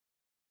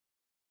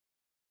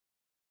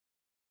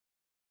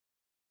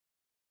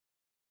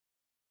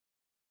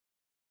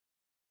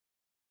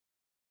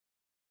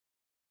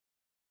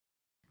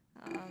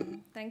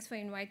Thanks for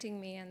inviting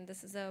me, and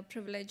this is a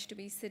privilege to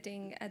be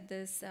sitting at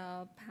this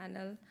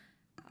panel.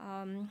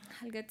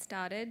 I'll get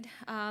started.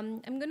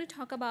 I'm going to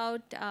talk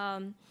about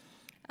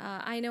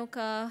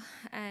INOCA,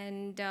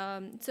 and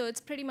so it's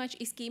pretty much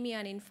ischemia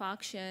and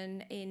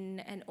infarction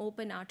in an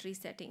open artery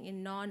setting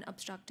in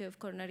non-obstructive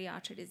coronary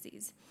artery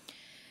disease.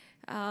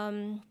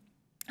 I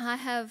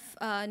have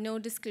no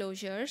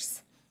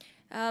disclosures.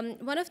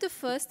 One of the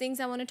first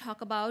things I want to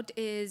talk about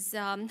is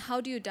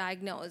how do you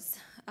diagnose?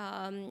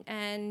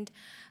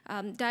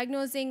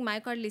 Diagnosing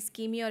myocardial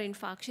ischemia or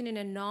infarction in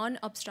a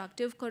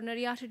non-obstructive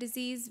coronary artery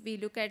disease, we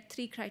look at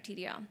three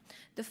criteria.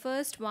 The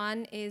first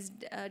one is,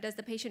 does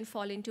the patient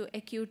fall into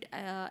acute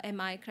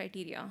MI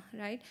criteria,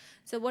 right?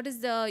 So what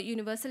is the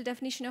universal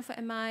definition of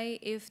MI?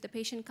 If the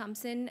patient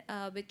comes in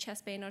with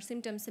chest pain or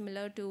symptoms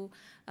similar to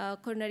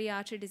coronary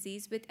artery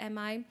disease with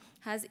MI,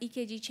 has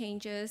EKG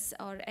changes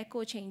or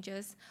echo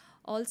changes.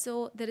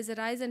 Also, there is a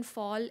rise and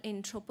fall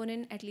in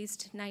troponin, at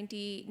least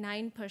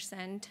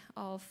 99%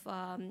 of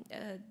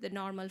the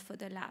normal for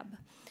the lab.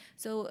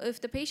 So if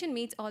the patient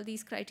meets all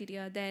these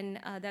criteria, then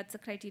that's a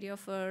criteria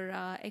for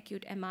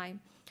acute MI.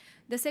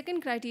 The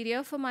second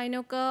criteria for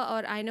MINOCA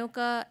or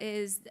INOCA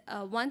is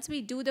once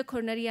we do the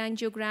coronary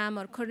angiogram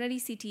or coronary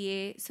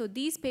CTA, so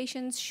these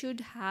patients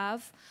should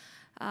have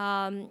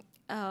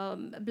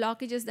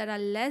blockages that are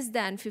less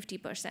than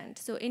 50%.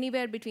 So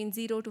anywhere between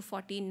 0 to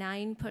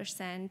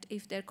 49%,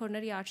 if their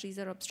coronary arteries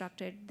are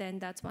obstructed, then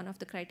that's one of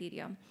the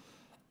criteria.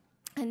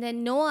 And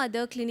then no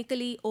other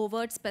clinically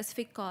overt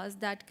specific cause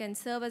that can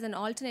serve as an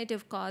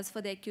alternative cause for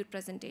the acute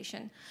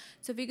presentation.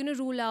 So we're going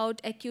to rule out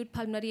acute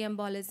pulmonary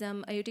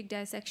embolism, aortic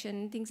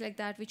dissection, things like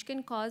that, which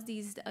can cause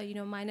these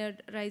minor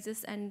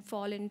rises and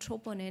fall in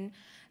troponin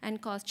and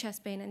cause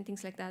chest pain and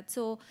things like that.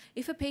 So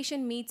if a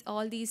patient meets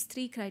all these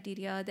three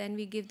criteria, then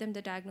we give them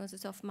the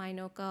diagnosis of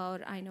MINOCA or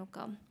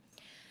INOCA.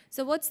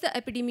 So what's the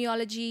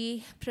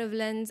epidemiology,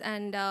 prevalence,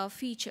 and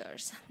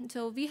features?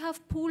 So we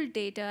have pooled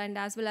data and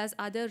as well as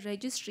other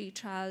registry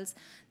trials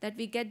that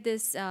we get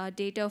this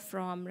data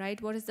from,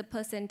 right? What is the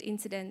percent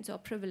incidence or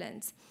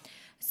prevalence?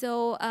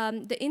 So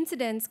the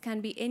incidence can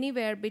be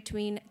anywhere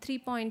between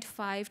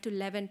 3.5 to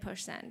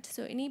 11%.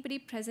 So anybody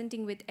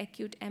presenting with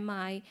acute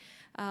MI,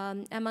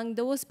 among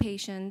those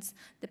patients,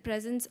 the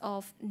presence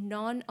of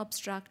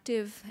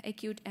non-obstructive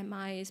acute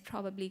MI is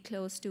probably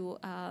close to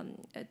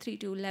 3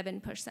 to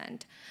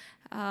 11%.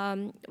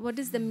 What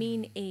is the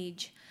mean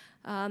age?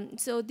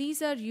 So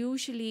these are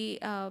usually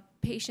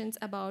patients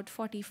about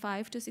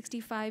 45 to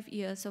 65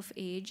 years of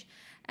age,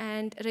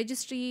 and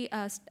registry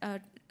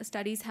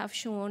studies have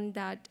shown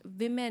that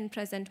women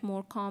present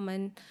more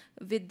common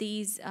with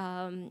these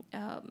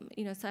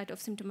site of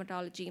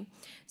symptomatology.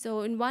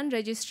 So in one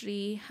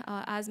registry,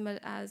 as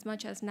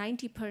much as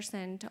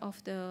 90%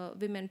 of the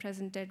women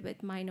presented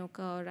with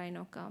MINOCA or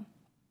INOCA.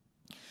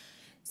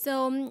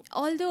 So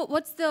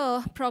what's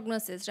the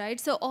prognosis, right?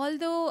 So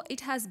although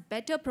it has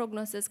better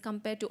prognosis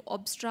compared to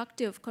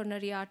obstructive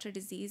coronary artery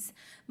disease,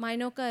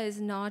 MINOCA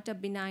is not a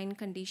benign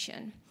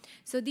condition.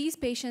 So these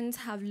patients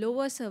have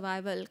lower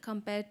survival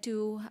compared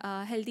to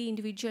healthy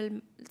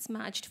individuals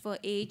matched for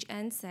age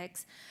and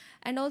sex.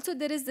 And also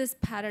there is this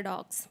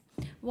paradox.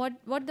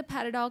 What the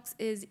paradox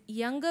is,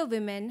 younger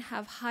women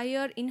have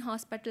higher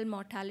in-hospital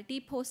mortality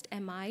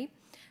post-MI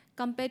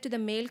compared to the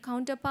male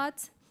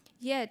counterparts.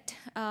 Yet,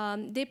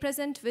 they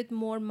present with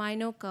more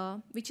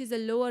MINOCA, which is a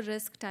lower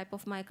risk type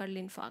of myocardial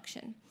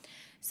infarction.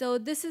 So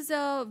this is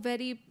a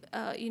very,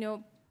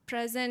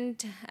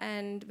 present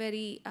and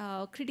very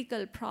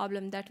critical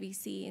problem that we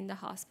see in the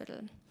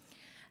hospital.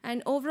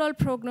 And overall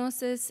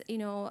prognosis,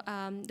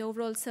 the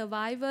overall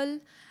survival,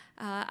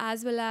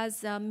 as well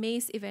as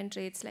MACE event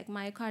rates like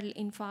myocardial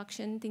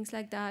infarction, things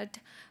like that,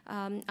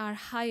 are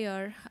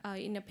higher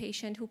in a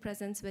patient who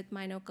presents with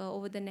MINOCA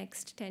over the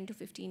next 10 to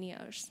 15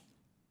 years.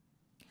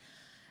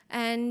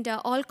 And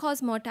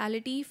all-cause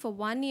mortality for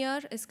 1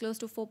 year is close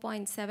to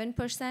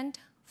 4.7%,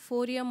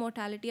 4-year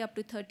mortality up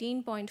to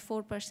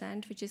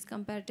 13.4%, which is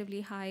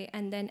comparatively high,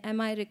 and then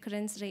MI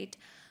recurrence rate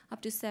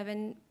up to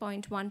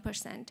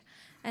 7.1%.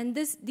 And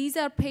these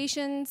are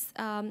patients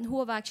who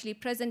have actually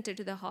presented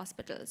to the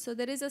hospital. So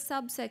there is a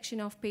subsection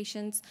of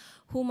patients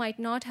who might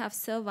not have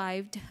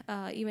survived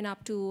even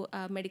up to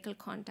medical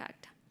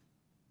contact.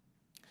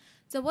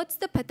 So what's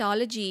the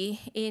pathology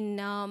in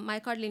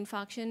myocardial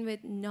infarction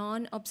with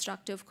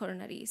non-obstructive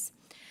coronaries?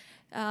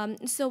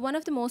 So one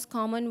of the most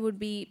common would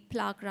be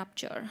plaque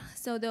rupture.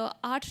 So the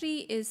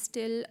artery is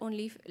still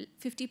only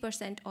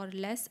 50% or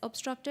less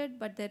obstructed,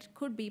 but there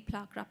could be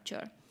plaque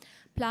rupture.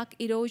 Plaque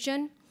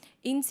erosion,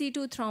 in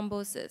situ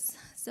thrombosis.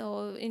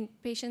 So in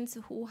patients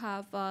who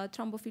have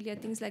thrombophilia,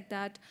 things like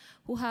that,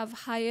 who have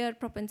higher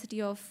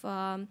propensity of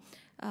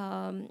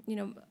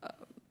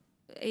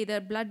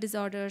either blood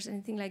disorders,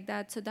 anything like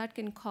that, so that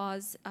can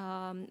cause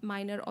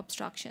minor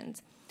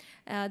obstructions.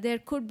 There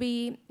could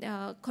be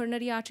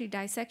coronary artery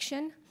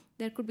dissection.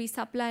 There could be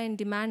supply and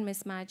demand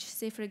mismatch.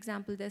 Say, for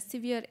example, there's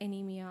severe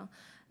anemia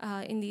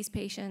in these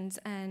patients,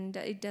 and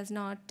it does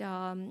not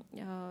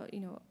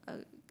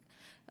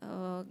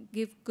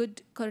give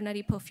good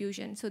coronary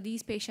perfusion. So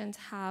these patients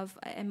have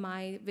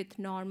MI with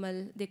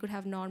normal, they could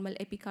have normal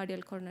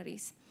epicardial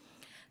coronaries.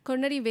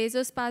 Coronary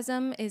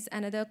vasospasm is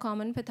another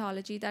common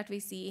pathology that we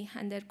see,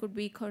 and there could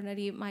be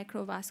coronary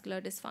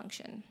microvascular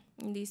dysfunction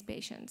in these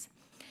patients.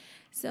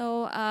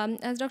 So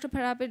as Dr.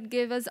 Parapet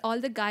gave us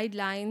all the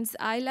guidelines,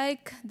 I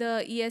like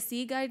the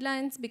ESC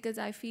guidelines because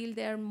I feel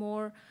they're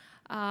more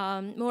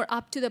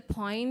up to the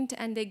point,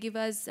 and they give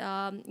us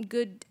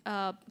good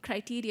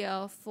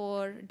criteria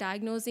for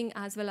diagnosing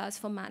as well as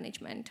for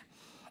management.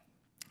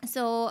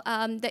 So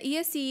the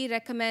ESC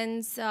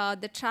recommends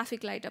the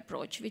traffic light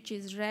approach, which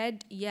is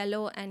red,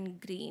 yellow,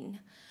 and green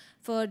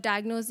for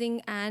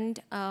diagnosing and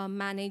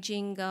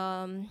managing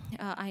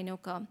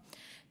INOCA.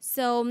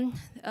 So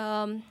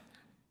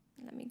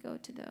let me go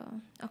to the,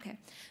 okay.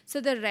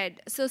 So the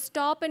red, so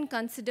stop and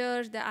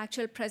consider the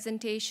actual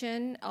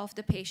presentation of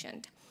the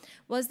patient.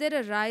 Was there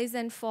a rise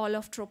and fall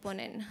of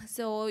troponin?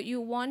 So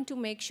you want to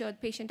make sure the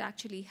patient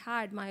actually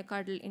had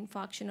myocardial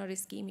infarction or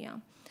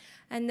ischemia.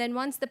 And then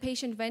once the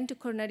patient went to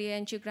coronary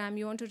angiogram,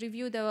 you want to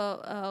review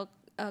the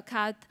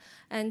cath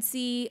and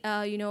see,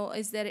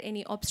 is there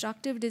any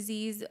obstructive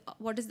disease?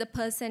 What is the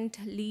percent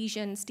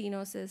lesion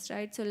stenosis,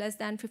 right? So less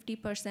than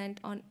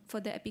 50%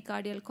 for the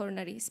epicardial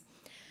coronaries.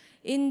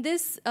 In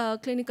this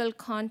clinical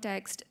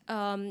context,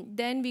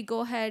 then we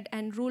go ahead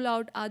and rule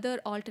out other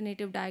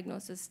alternative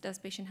diagnoses. Does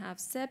patient have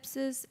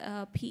sepsis,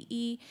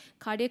 PE,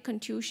 cardiac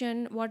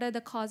contusion? What are the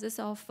causes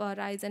of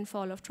rise and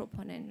fall of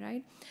troponin,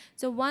 right?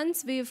 So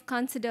once we've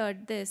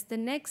considered this, the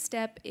next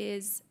step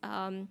is,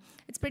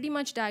 it's pretty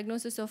much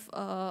diagnosis of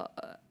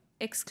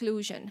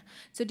exclusion.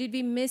 So did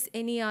we miss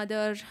any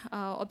other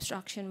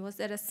obstruction? Was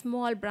there a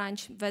small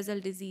branch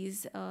vessel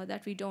disease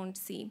that we don't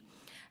see?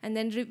 And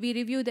then we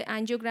review the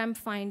angiogram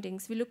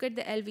findings. We look at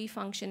the LV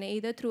function,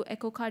 either through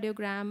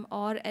echocardiogram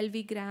or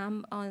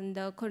LV-gram on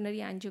the coronary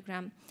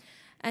angiogram,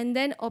 and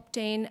then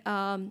obtain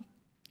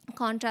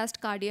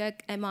contrast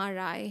cardiac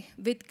MRI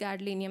with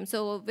gadolinium.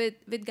 So with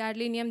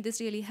gadolinium,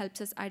 this really helps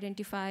us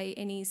identify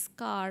any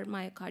scar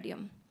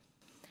myocardium.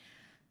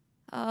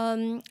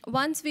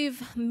 Once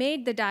we've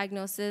made the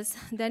diagnosis,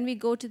 then we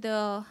go to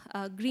the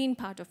green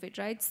part of it,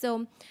 right?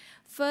 So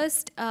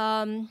first,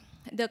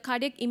 the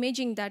cardiac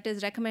imaging that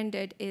is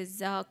recommended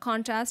is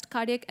contrast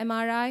cardiac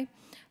MRI,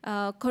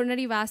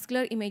 coronary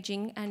vascular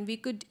imaging, and we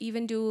could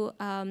even do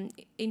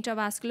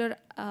intravascular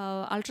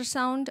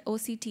ultrasound,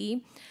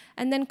 OCT,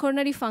 and then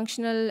coronary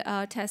functional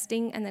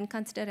testing, and then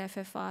consider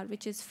FFR,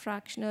 which is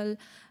fractional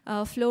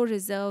flow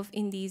reserve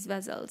in these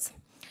vessels.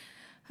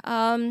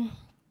 The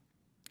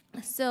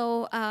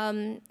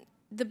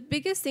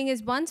biggest thing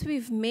is once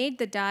we've made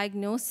the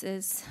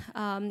diagnosis,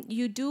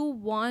 you do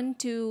want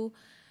to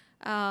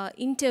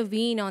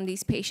intervene on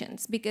these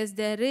patients because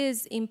there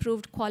is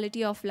improved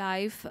quality of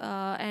life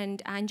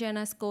and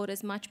angina score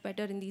is much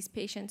better in these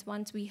patients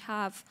once we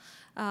have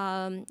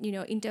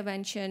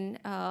intervention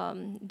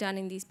done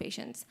in these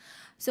patients.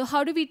 So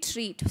how do we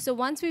treat? So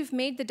once we've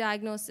made the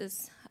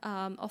diagnosis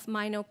of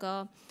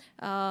INOCA,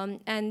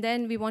 and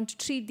then we want to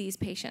treat these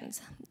patients.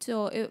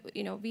 So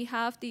we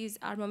have these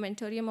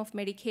armamentarium of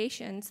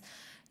medications,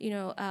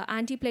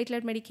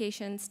 antiplatelet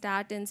medications,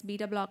 statins,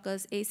 beta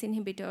blockers, ACE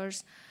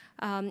inhibitors,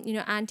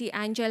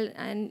 anti-anginal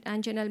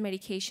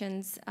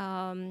medications,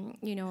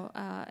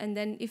 and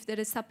then if there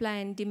is supply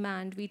and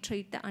demand, we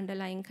treat the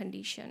underlying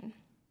condition.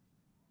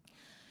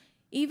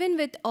 Even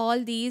with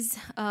all these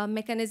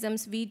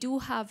mechanisms, we do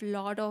have a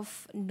lot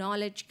of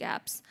knowledge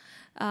gaps.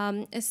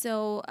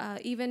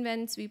 Even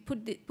when we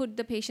put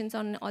the patients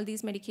on all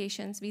these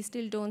medications, we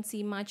still don't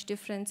see much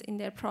difference in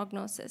their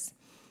prognosis.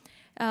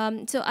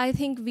 So I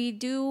think we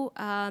do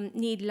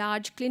need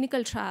large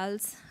clinical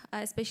trials,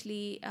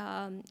 especially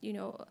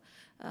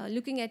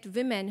looking at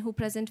women who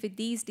present with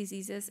these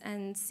diseases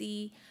and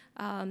see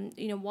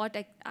what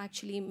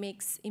actually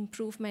makes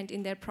improvement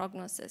in their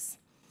prognosis.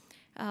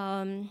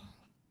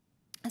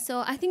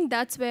 So I think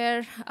that's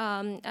where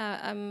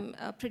I'm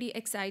pretty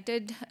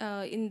excited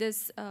in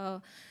this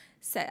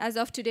as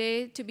of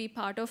today to be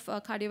part of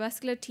a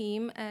cardiovascular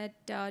team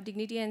at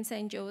Dignity and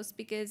St. Joe's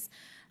because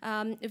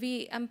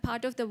I'm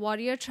part of the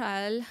Warrior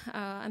trial.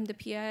 I'm the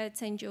PI at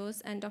St.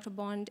 Joe's, and Dr.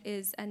 Bond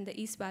is in the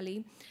East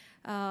Valley.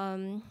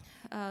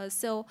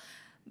 So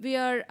we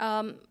are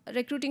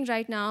recruiting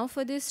right now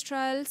for this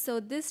trial. So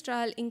this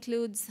trial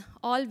includes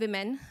all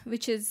women,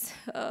 which is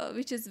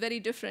very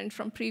different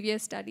from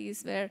previous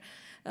studies where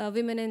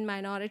women in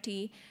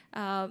minority,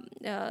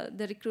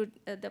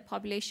 the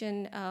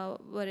population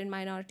were in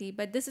minority.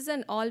 But this is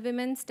an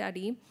all-women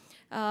study.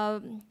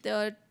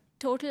 The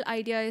total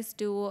idea is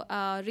to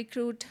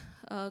recruit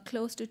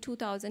close to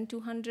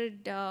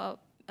 2,200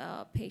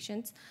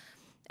 patients.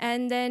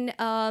 And then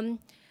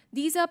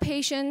these are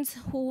patients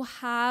who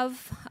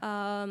have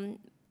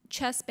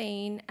chest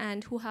pain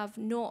and who have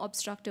no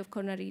obstructive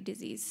coronary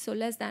disease, so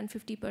less than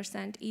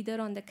 50%,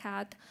 either on the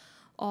cath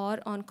or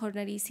on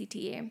coronary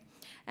CTA.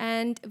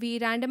 And we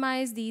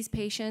randomize these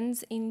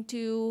patients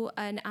into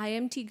an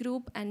IMT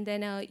group and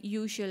then a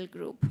usual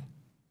group.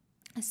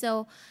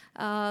 So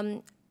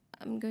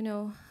I'm going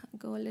to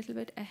go a little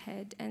bit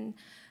ahead. And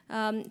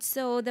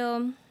so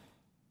the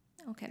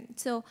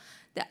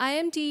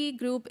IMT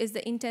group is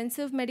the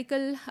intensive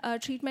medical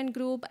treatment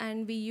group,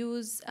 and we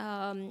use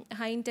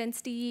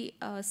high-intensity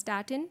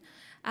statin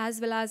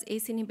as well as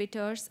ACE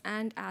inhibitors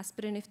and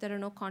aspirin if there are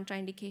no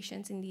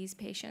contraindications in these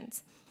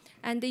patients.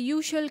 And the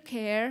usual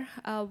care,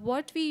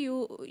 what we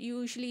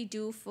usually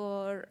do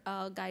for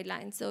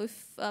guidelines. So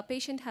if a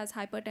patient has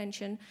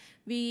hypertension,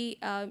 ACE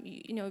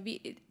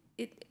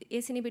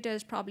inhibitor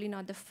is probably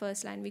not the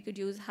first line. We could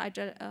use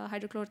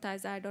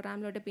hydrochlorothiazide or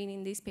amlodipine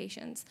in these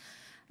patients.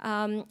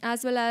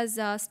 As well as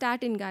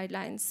statin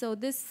guidelines. So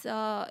this,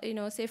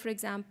 say for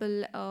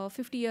example, a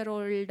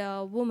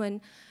 50-year-old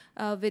woman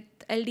with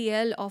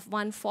LDL of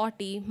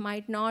 140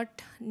 might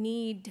not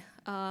need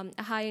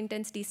a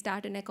high-intensity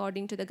statin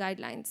according to the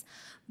guidelines.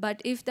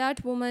 But if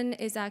that woman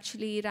is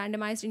actually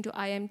randomized into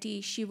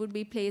IMT, she would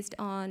be placed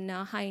on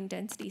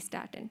high-intensity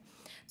statin.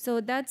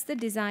 So that's the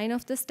design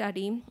of the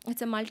study.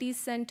 It's a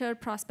multi-center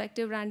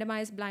prospective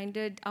randomized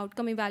blinded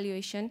outcome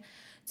evaluation.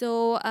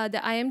 So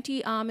the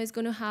IMT arm is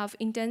going to have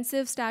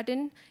intensive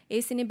statin,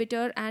 ACE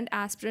inhibitor, and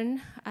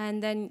aspirin,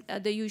 and then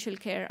the usual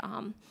care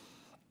arm.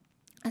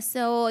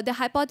 So the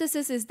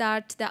hypothesis is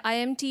that the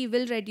IMT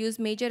will reduce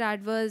major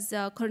adverse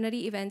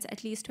coronary events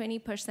at least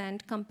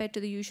 20% compared to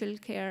the usual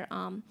care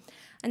arm.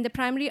 And the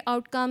primary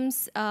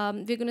outcomes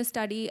we're going to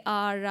study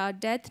are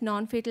death,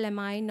 non-fatal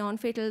MI,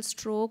 non-fatal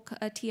stroke,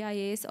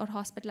 TIAs, or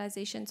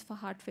hospitalizations for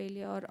heart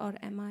failure or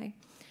MI.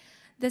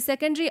 The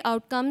secondary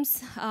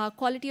outcomes,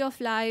 quality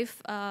of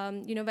life,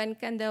 when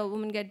can the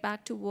woman get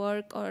back to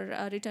work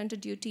or return to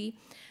duty,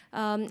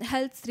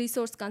 health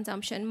resource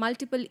consumption,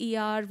 multiple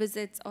ER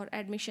visits or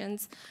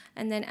admissions,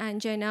 and then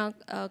angina,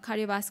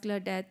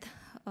 cardiovascular death.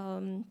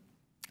 And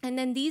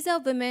then these are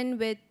women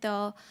with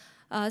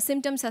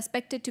symptoms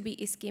suspected to be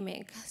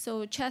ischemic.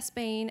 So chest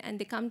pain, and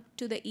they come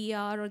to the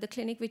ER or the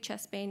clinic with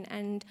chest pain,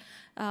 and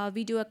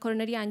we do a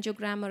coronary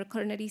angiogram or a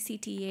coronary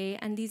CTA,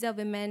 and these are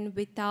women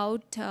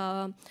without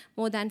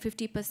more than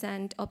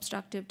 50%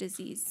 obstructive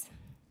disease.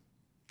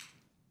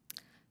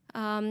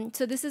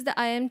 So this is the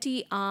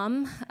IMT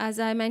arm. As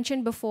I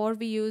mentioned before,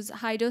 we use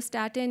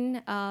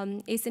hydrostatin,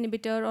 ACE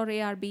inhibitor or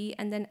ARB,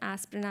 and then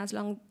aspirin as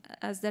long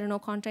as there are no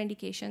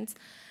contraindications.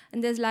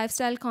 And there's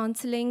lifestyle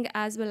counseling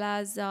as well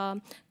as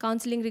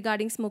counseling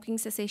regarding smoking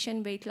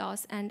cessation, weight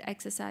loss, and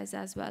exercise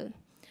as well.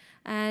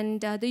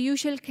 And the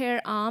usual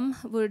care arm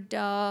would,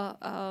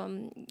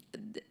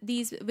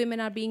 these women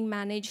are being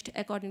managed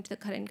according to the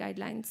current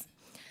guidelines.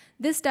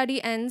 This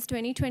study ends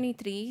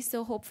 2023,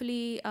 so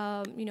hopefully,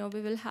 we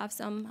will have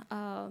some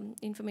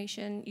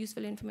information,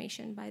 useful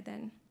information by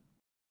then.